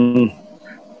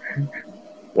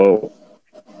 Whoa.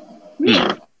 Would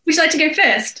you like to go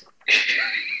first?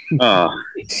 Oh,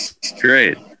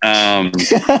 great. I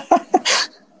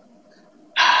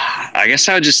guess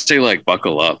I would just say like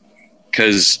buckle up,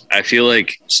 because I feel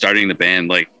like starting the band,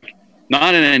 like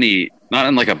not in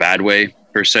like a bad way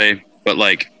per se, but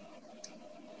like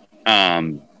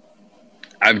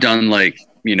I've done like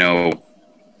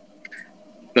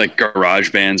like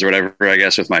garage bands or whatever, I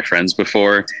guess, with my friends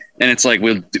before, and it's like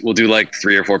we'll do like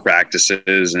 3 or 4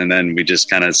 practices, and then we just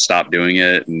kind of stop doing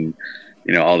it, and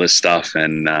all this stuff.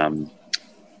 And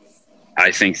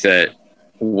I think that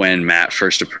when Matt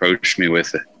first approached me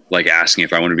with like asking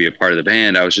if I want to be a part of the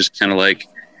band, I was just kind of like,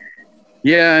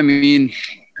 yeah, I mean,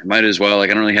 I might as well. Like,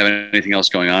 I don't really have anything else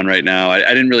going on right now. I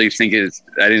didn't really think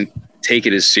I didn't take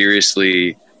it as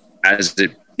seriously as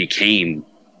it became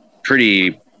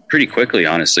pretty quickly,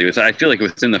 honestly. I feel like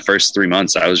within the first 3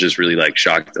 months, I was just really like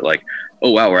shocked that like,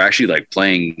 oh wow, we're actually like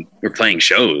we're playing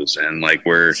shows, and like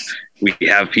we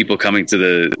have people coming to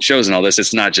the shows and all this.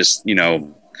 It's not just,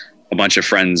 a bunch of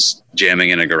friends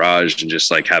jamming in a garage and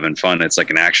just like having fun. It's like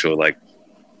an actual, like,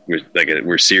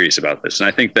 we're serious about this. And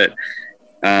I think that,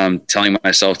 telling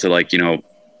myself to like,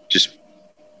 just,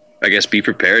 I guess, be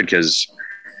prepared, because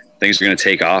things are going to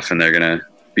take off and they're going to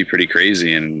be pretty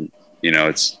crazy. And, you know,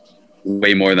 it's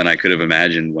way more than I could have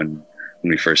imagined when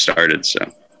we first started. So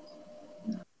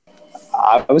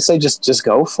I would say just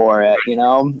go for it. You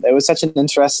know, it was such an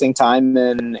interesting time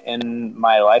in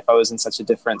my life. I was in such a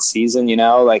different season, you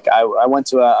know, like I went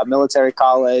to a military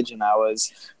college and I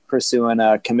was pursuing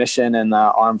a commission in the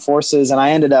armed forces, and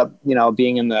I ended up, you know,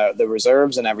 being in the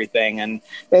reserves and everything. And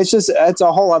it's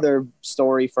a whole other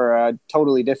story for a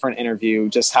totally different interview,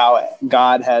 just how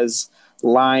God has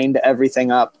lined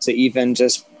everything up to even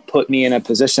just put me in a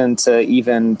position to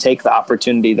even take the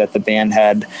opportunity that the band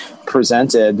had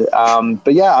presented.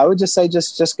 But yeah, I would just say,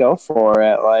 just go for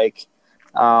it. Like,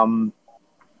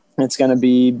 it's going to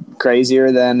be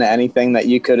crazier than anything that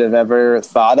you could have ever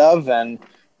thought of. And,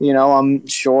 you know, I'm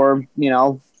sure, you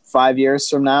know, 5 years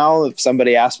from now, if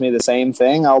somebody asks me the same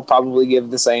thing, I'll probably give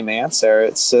the same answer.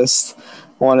 It's just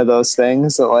one of those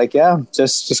things that, like, yeah,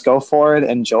 just go for it,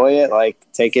 enjoy it, like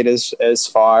take it as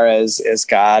far as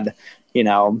God, you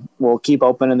know, will keep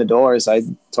opening the doors. I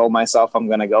told myself I'm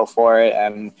going to go for it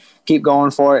and keep going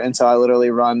for it until I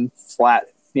literally run flat,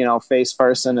 you know, face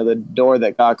first into the door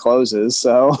that God closes.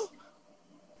 So.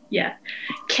 Yeah.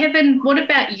 Kevin, what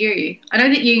about you? I know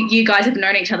that you guys have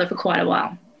known each other for quite a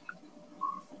while.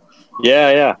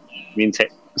 Yeah. I mean,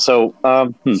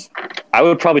 I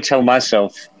would probably tell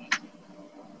myself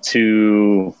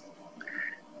to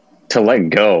let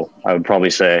go. I would probably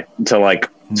say to, like,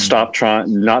 not try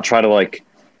to, like,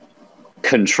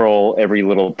 control every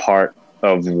little part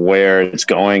of where it's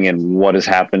going and what is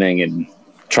happening, and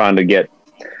trying to get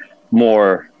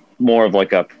more of,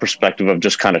 like, a perspective of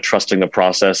just kind of trusting the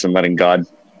process and letting God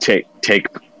take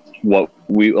what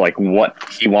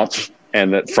he wants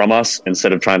and that from us,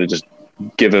 instead of trying to just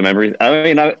give him everything. I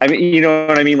mean, you know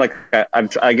what I mean? Like,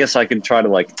 I guess I can try to,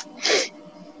 like,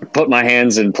 put my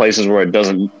hands in places where I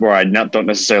don't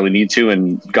necessarily need to.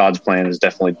 And God's plan is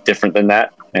definitely different than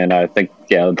that. And I think,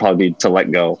 yeah, it'd probably be to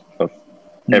let go of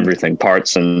everything,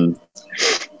 parts, and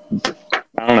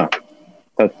I don't know.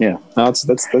 But yeah, that's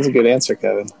a good answer,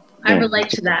 Kevin. I relate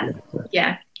to that.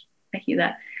 Yeah, I hear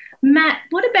that. Matt,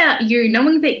 what about you?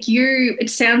 Knowing that it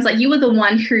sounds like you were the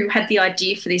one who had the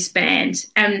idea for this band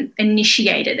and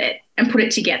initiated it and put it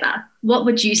together. What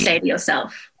would you say to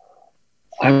yourself?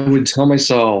 I would tell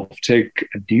myself, take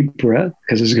a deep breath,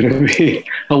 because it's going to be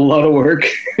a lot of work.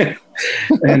 And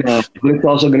it's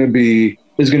also going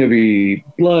to be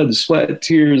blood, sweat,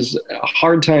 tears,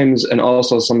 hard times, and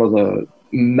also some of the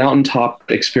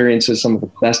mountaintop experiences, some of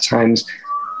the best times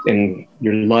in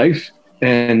your life.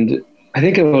 And I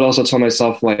think I would also tell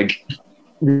myself, like,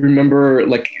 remember,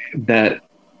 like, that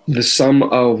the sum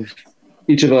of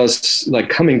each of us, like,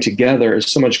 coming together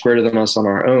is so much greater than us on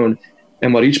our own.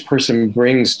 And what each person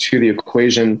brings to the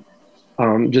equation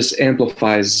just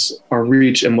amplifies our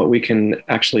reach and what we can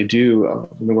actually do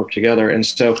when we work together. And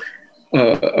so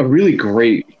a really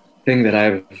great thing that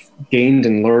I've gained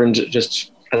and learned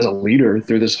just as a leader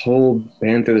through this whole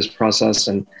band, through this process,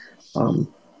 and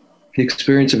the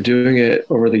experience of doing it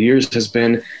over the years has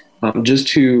been just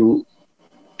to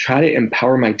try to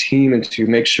empower my team and to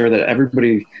make sure that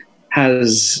everybody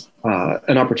has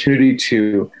an opportunity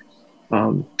to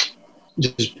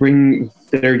just bring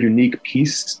their unique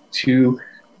piece to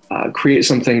create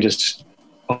something just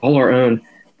all our own,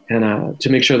 and to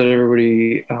make sure that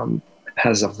everybody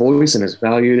has a voice and is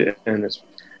valued and is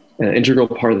an integral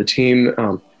part of the team.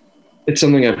 It's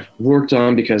something I've worked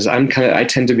on because I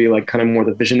tend to be, like, kind of more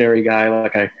the visionary guy.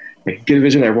 Like, I get a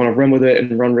vision, I want to run with it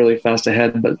and run really fast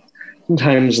ahead. But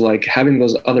sometimes, like, having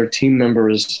those other team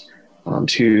members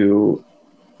to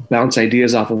bounce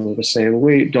ideas off of, to say,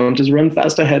 wait, don't just run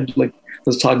fast ahead. Like,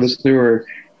 let's talk this through, or,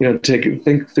 you know,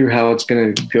 think through how it's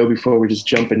going to go before we just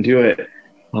jump and do it.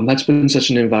 That's been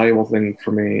such an invaluable thing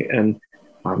for me. And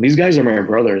these guys are my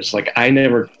brothers. Like, I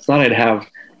never thought I have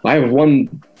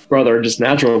one brother, just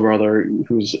natural brother,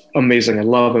 who's amazing. I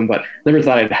love him, but never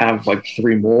thought I'd have, like,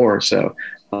 3 more. So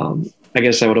I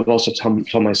guess I would have also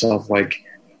told myself, like,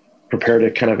 prepare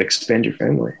to kind of expand your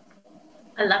family.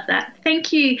 I love that.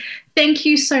 Thank you. Thank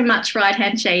you so much, Right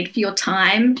Hand Shade, for your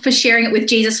time, for sharing it with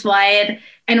Jesus Wired,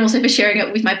 and also for sharing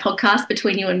it with my podcast,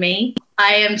 Between You and Me.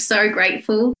 I am so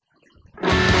grateful.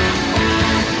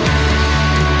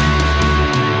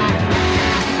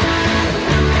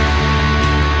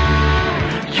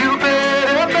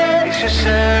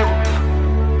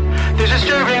 There's a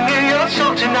stirring in your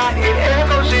soul tonight, it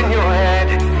echoes in your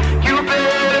head. You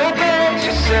better brace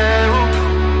yourself.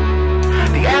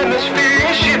 The atmosphere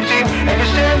is shifting, and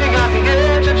you're standing on the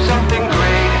edge of something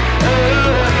great.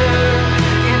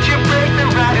 Did you break the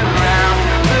right around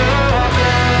the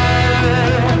bend?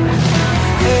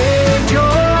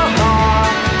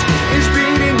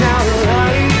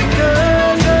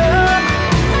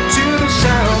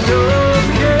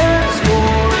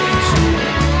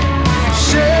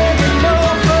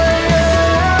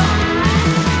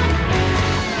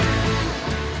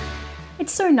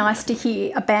 nice to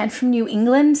hear a band from New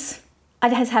England. I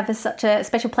just have such a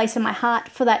special place in my heart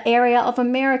for that area of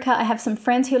America. I have some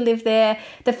friends who live there.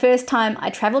 The first time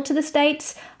I traveled to the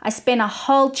States, I spent a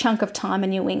whole chunk of time in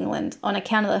New England on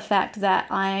account of the fact that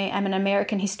I am an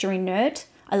American history nerd.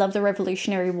 I love the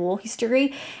Revolutionary War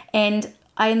history, and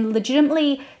I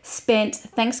legitimately spent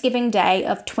Thanksgiving Day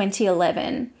of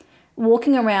 2011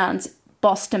 walking around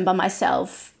Boston by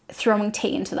myself, throwing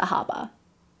tea into the harbour.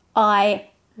 I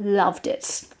loved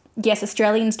it. Yes,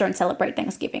 Australians don't celebrate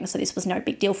Thanksgiving, so this was no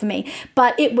big deal for me,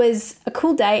 but it was a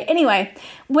cool day. Anyway,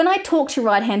 when I talk to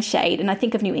Right Hand Shade and I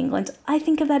think of New England, I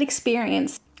think of that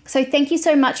experience. So thank you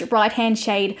so much, Right Hand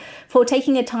Shade, for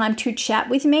taking the time to chat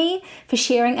with me, for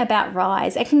sharing about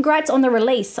Rise, and congrats on the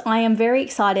release. I am very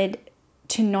excited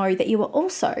to know that you are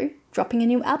also dropping a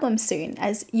new album soon,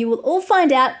 as you will all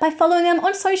find out by following them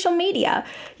on social media.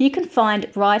 You can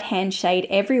find Right Hand Shade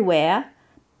everywhere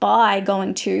by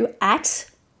going to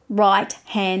 @Right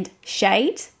Hand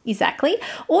Shade, exactly,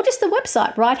 or just the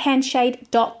website,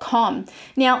 righthandshade.com.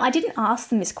 Now, I didn't ask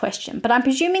them this question, but I'm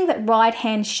presuming that right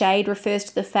hand shade refers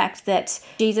to the fact that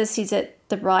Jesus is at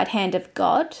the right hand of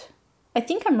God. I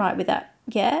think I'm right with that.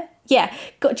 Yeah,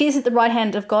 Jesus is at the right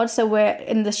hand of God, so we're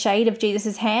in the shade of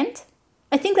Jesus' hand.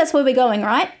 I think that's where we're going,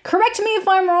 right? Correct me if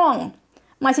I'm wrong.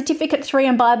 My Certificate 3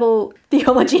 in Bible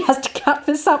theology has to count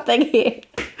for something here.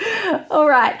 All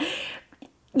right.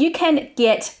 You can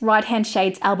get Right Hand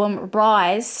Shade's album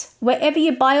Rise wherever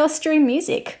you buy or stream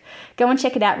music. Go and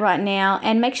check it out right now,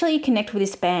 and make sure you connect with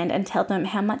this band and tell them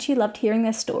how much you loved hearing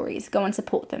their stories. Go and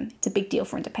support them. It's a big deal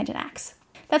for independent acts.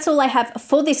 That's all I have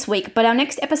for this week, but our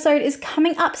next episode is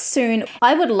coming up soon.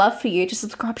 I would love for you to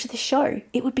subscribe to the show.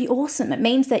 It would be awesome. It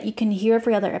means that you can hear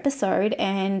every other episode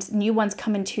and new ones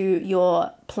come into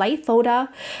your play folder.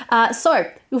 So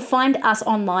you'll find us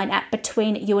online at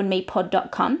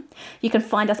betweenyouandmepod.com. You can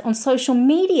find us on social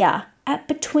media at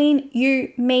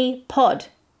betweenyoumepod.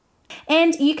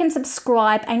 And you can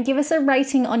subscribe and give us a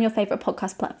rating on your favourite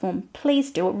podcast platform. Please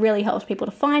do. It really helps people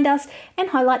to find us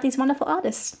and highlight these wonderful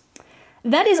artists.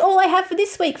 That is all I have for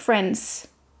this week, friends.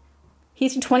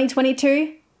 Here's to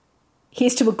 2022.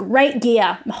 Here's to a great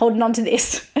year. I'm holding on to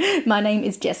this. My name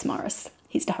is Jess Morris.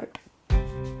 Here's to hope.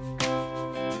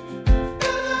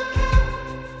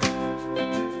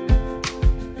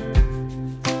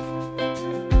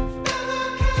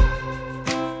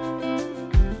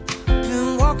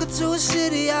 Been walking to a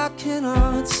city I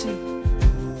cannot see,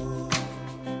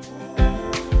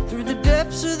 through the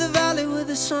depths of the valley where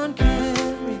the sun can't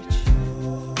reach.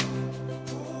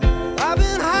 I've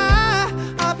been high,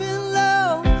 I've been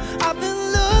low, I've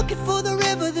been looking for the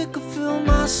river that could fill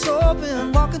my soul.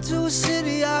 Been walking to a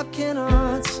city I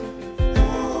cannot see.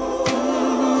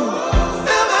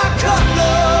 Fill my cup,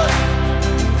 Lord,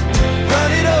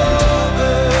 run it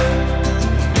over.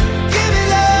 Give me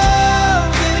love,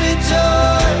 give me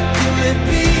joy, give me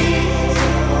peace.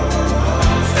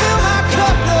 Fill my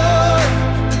cup, Lord,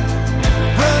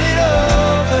 run it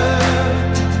over.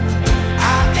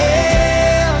 I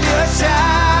am your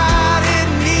child in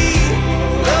need.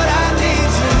 Lord, I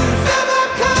need you. Fill my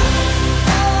cup.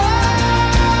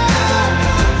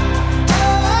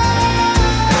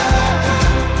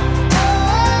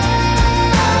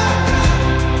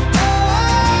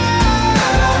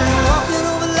 Walking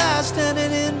over lies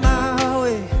standing in my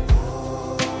way.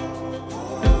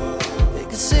 They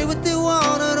can say what they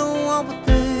want, I don't want what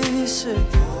they say.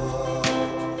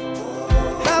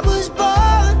 I was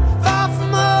born far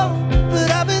from home, but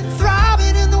I've been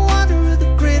thriving in the wonder of the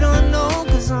great unknown.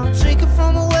 'Cause I'm drinking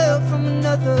from a well from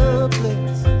another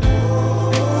place.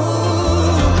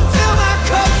 Fill my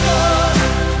cup, Lord,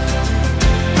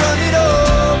 run it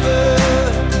over.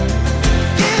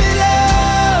 Give me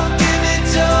love, give me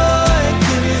joy,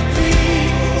 give me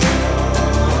peace.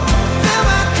 Fill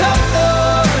my cup,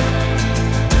 Lord,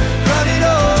 run it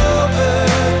over.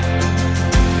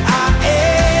 I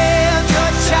am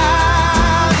your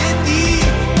child in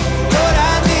need. Lord,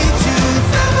 I need you.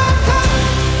 Fill my cup.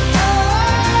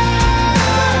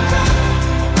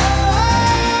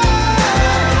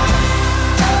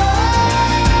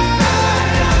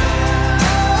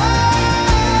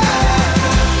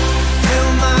 Fill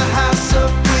my house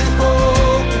up with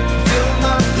hope. Fill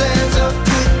my plans up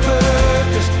with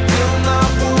purpose. Fill my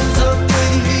wounds up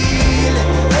with healing.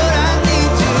 Lord, I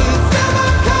need you. Fill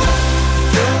my cup.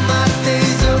 Fill my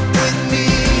days up with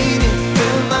meaning.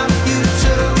 Fill my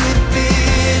future with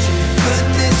vision.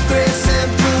 Goodness, grace,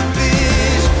 and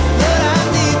provision. Lord, I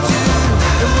need you.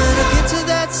 And when I get to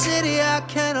that city I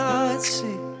cannot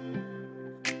see,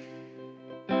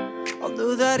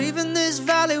 although that even this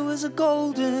valley was a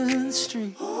golden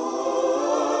street.